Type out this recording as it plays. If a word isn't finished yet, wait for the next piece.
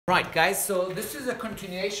Right, guys, so this is a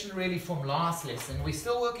continuation really from last lesson. We're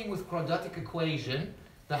still working with quadratic equation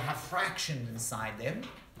that have fractions inside them.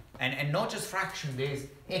 And not just fraction, there's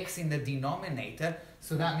x in the denominator,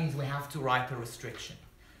 so that means we have to write a restriction.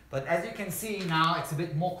 But as you can see now, it's a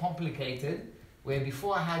bit more complicated, where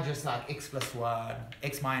before I had just like x plus 1,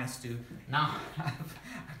 x minus 2, now I have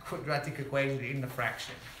a quadratic equation in the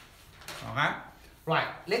fraction. Alright? Right,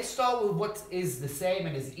 let's start with what is the same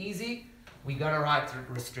and is easy. We gotta write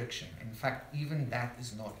a restriction. In fact, even that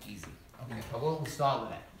is not easy. Okay, but we'll start with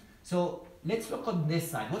that. So let's look on this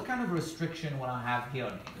side. What kind of restriction will I have here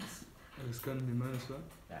on x? It's going to be minus 1.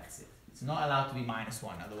 That's it. It's not allowed to be minus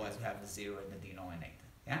 1, otherwise we have the 0 in the denominator.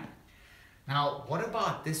 Yeah? Now, what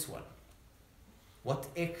about this one? What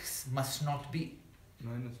x must not be?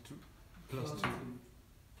 Minus 2. Plus 2.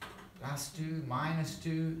 Plus 2, minus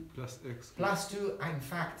 2. Plus x. Plus 2, in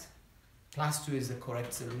fact, plus 2 is the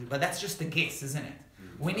correct solution. But that's just a guess, isn't it?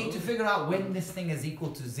 We need to figure out when this thing is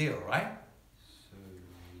equal to 0, right?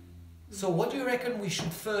 So what do you reckon we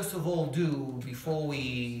should first of all do before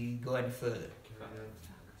we go any further?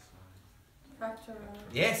 Factorize.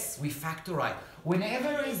 Yes, we factorize.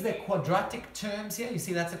 Whenever is the quadratic terms here, you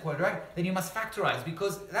see that's a quadratic, then you must factorize,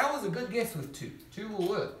 because that was a good guess with 2. 2 will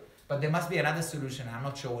work. But there must be another solution, I'm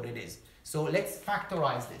not sure what it is. So let's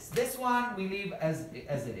factorize this. This one we leave as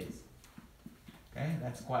it is. Okay,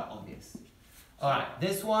 that's quite obvious. Alright,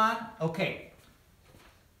 this one, okay.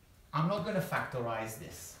 I'm not going to factorize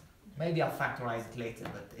this. Maybe I'll factorize it later,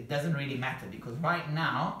 but it doesn't really matter, because right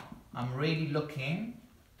now I'm really looking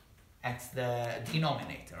at the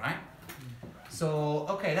denominator, right? So,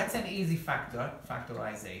 okay, that's an easy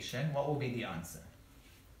factorization. What will be the answer?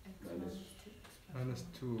 Minus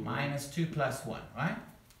 2. Minus 2 plus 1, right?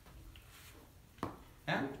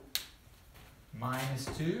 Yeah? Minus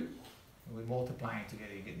 2. We're multiplying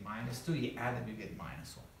together, you get minus 2. You add them, you get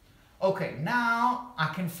minus 1. Okay, now I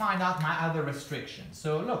can find out my other restriction.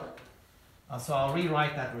 So look, so I'll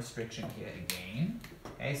rewrite that restriction here again.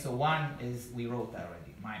 Okay, so 1 is, we wrote that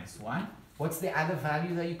already, minus 1. What's the other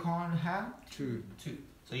value that you can't have? 2. 2.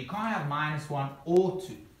 So you can't have minus 1 or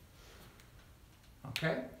 2.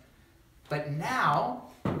 Okay? But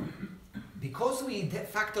now, because we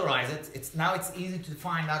factorize it, now it's easy to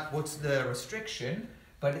find out what's the restriction,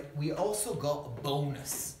 but we also got a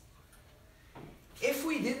bonus. If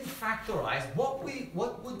we didn't factorize, what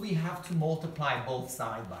would we have to multiply both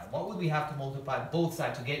sides by? What would we have to multiply both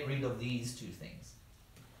sides to get rid of these two things?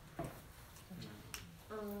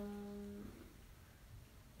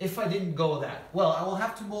 If I didn't go that, well, I will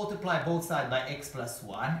have to multiply both sides by x plus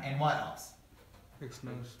 1, and what else? X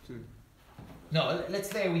minus 2. No,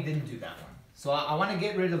 let's say we didn't do that one. So I want to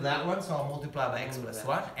get rid of that one, so I'll multiply by x plus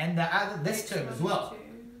 1, and the other, this term as well.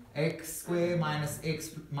 X squared minus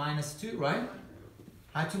x minus 2, right?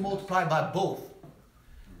 I had to multiply by both.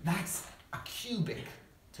 That's a cubic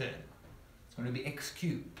term. It's going to be x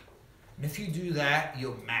cubed. And if you do that,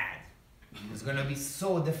 you're mad. It's going to be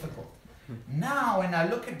so difficult. Now, when I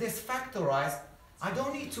look at this factorized, I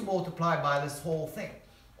don't need to multiply by this whole thing.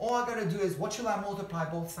 All I got to do is, what should I multiply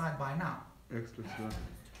both sides by now? X plus 1.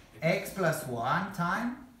 X plus 1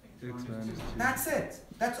 times? X minus 2. That's it.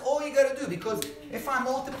 That's all you got to do, because if I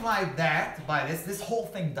multiply that by this whole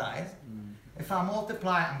thing dies. If I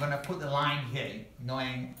multiply, I'm going to put a line here,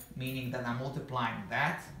 meaning that I'm multiplying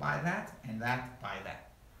that by that and that by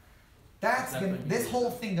that. This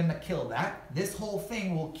whole thing going to kill that. This whole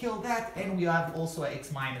thing will kill that, and we have also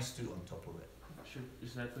x minus 2 on top of it.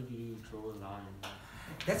 Is that when you draw a line?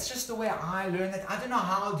 That's just the way I learned it. I don't know,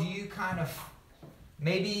 how do you kind of,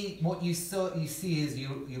 maybe what you see is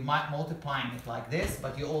you might multiplying it like this,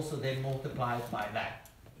 but you also then multiply it by that.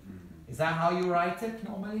 Is that how you write it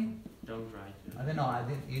normally? Don't write it. I don't know,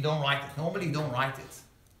 you don't write it. Normally you don't write it.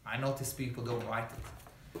 I notice people don't write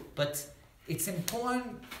it. But it's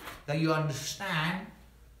important that you understand,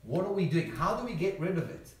 what are we doing? How do we get rid of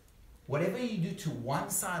it? Whatever you do to one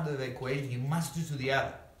side of the equation, you must do to the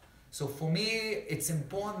other. So for me, it's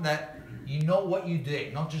important that you know what you're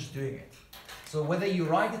doing, not just doing it. So whether you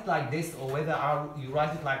write it like this or whether you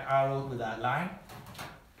write it like I wrote with that line,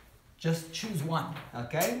 just choose one,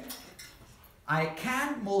 okay? I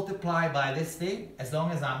can multiply by this thing as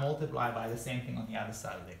long as I multiply by the same thing on the other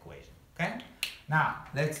side of the equation, okay? Now,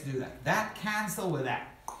 let's do that. That cancel with that.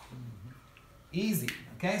 Easy,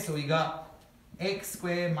 okay? So we got x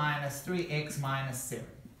squared minus 3x minus 7.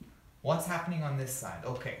 What's happening on this side?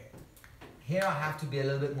 Okay, here I have to be a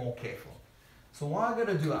little bit more careful. So what I'm going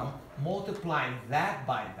to do, I'm multiplying that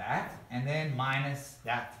by that, and then minus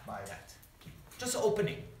that by that. Just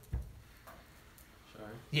opening.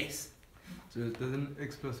 Sorry? Yes. So doesn't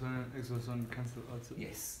x plus 1 and x plus 1 cancel also?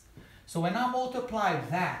 Yes. So when I multiply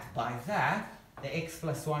that by that, the x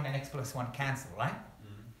plus 1 and x plus 1 cancel, right?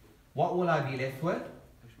 What will I be left with?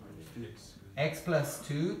 X plus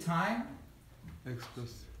 2 times? X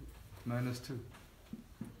plus minus 2.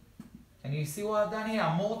 And you see what I've done here?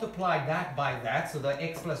 I multiplied that by that, so the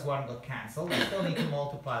x plus 1 got cancelled. I still need to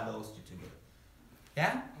multiply those two together.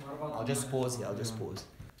 Yeah? I'll just pause here, I'll just pause.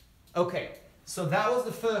 Okay, so that was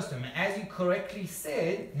the first one. As you correctly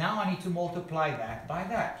said, now I need to multiply that by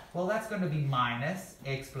that. Well, that's going to be minus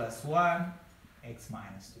x plus 1, x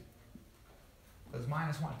minus 2. Because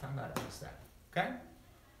minus 1 times that is that. Okay?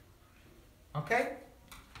 Okay?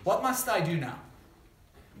 What must I do now?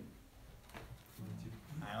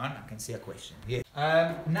 Hang on, I can see a question. Yeah.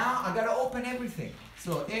 Now I gotta open everything.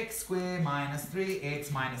 So x squared minus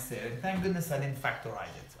 3x minus 7. Thank goodness I didn't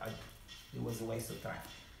factorize it. It was a waste of time.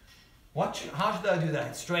 How should I do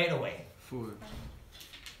that? Straight away. 4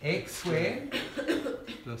 X squared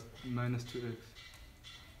plus minus 2x.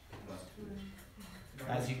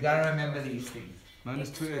 As you gotta remember these things. Minus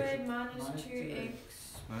X 2x. squared minus 2x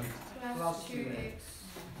plus 2x.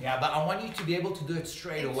 Yeah, but I want you to be able to do it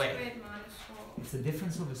straight away. X squared minus 4. It's the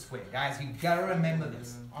difference of a square. Guys, you gotta remember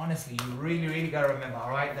this. Honestly, you really, really gotta remember.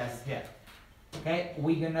 Alright, that's here. Okay,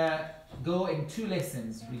 we're gonna go in 2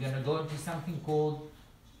 lessons. We're gonna go into something called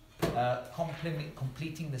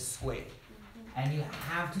completing the square. And you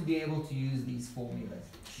have to be able to use these formulas.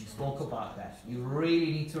 We spoke about that. You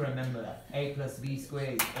really need to remember that. A plus B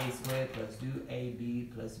squared is A squared plus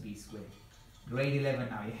 2AB plus B squared. Grade 11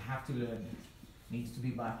 now, you have to learn it. Needs to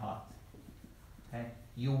be by heart. Okay?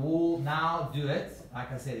 You will now do it,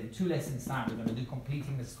 like I said, in 2 lessons time. We're going to do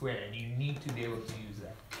completing the square, and you need to be able to use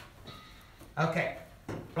that. Okay,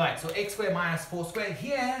 right, so x squared minus 4 squared.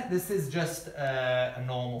 Here, this is just a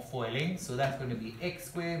normal foiling, so that's going to be x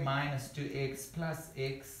squared minus 2x plus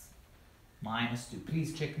x minus 2.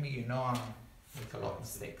 Please check me, you know I make a lot of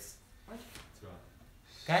mistakes.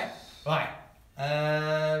 Okay, right.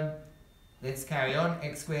 Let's carry on.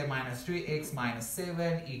 X squared minus 3x minus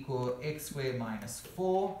 7 equal x squared minus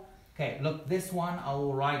 4. Okay, look, this one I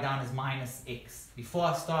will write down as minus x. Before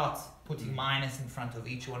I start putting minus in front of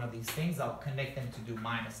each one of these things, I'll connect them to do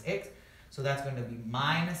minus x. So that's going to be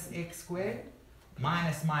minus x squared.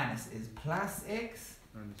 Minus minus is plus x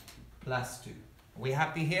plus 2. Are we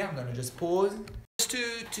happy here? I'm going to just pause. Just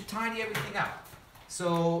to tidy everything up.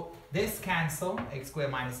 So this cancel, x squared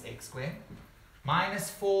minus x squared. Minus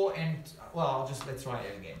 4 and, well, let's write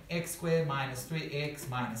it again. X squared minus 3x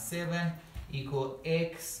minus 7 equal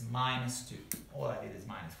x minus 2. All I did is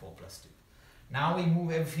minus 4 plus 2. Now we move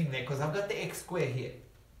everything there because I've got the x squared here.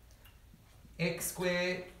 X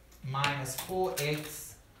squared minus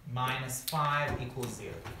 4x minus 5 equals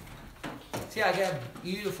 0. See, I get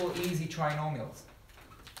beautiful, easy trinomials.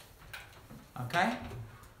 Okay?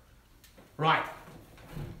 Right.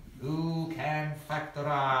 Who can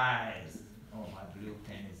factorize? Oh, my blue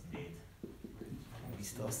pen is dead. We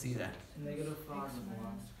still see that. Negative 5 and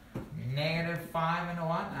 1. Negative 5 and a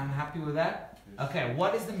 1. I'm happy with that. Okay,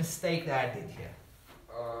 what is the mistake that I did here?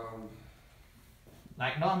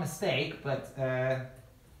 Like, not a mistake, but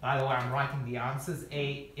by the way, I'm writing the answers.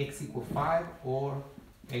 X equal 5 or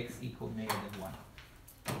x equal negative 1.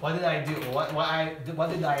 What did I do? What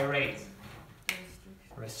did I erase?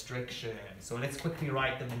 Restriction. So let's quickly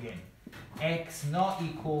write them again. X not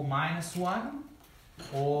equal minus 1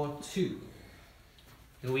 or 2.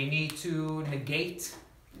 Do we need to negate,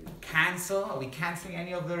 cancel? Are we cancelling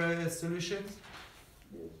any of the solutions?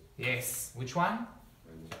 Yes. Which one?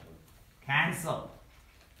 Cancel.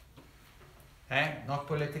 Okay, not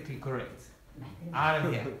politically correct. Out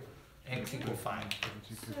of here. X equal 5.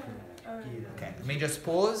 Okay, let me just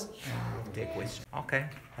pause and take question. Okay,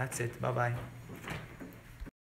 that's it. Bye-bye.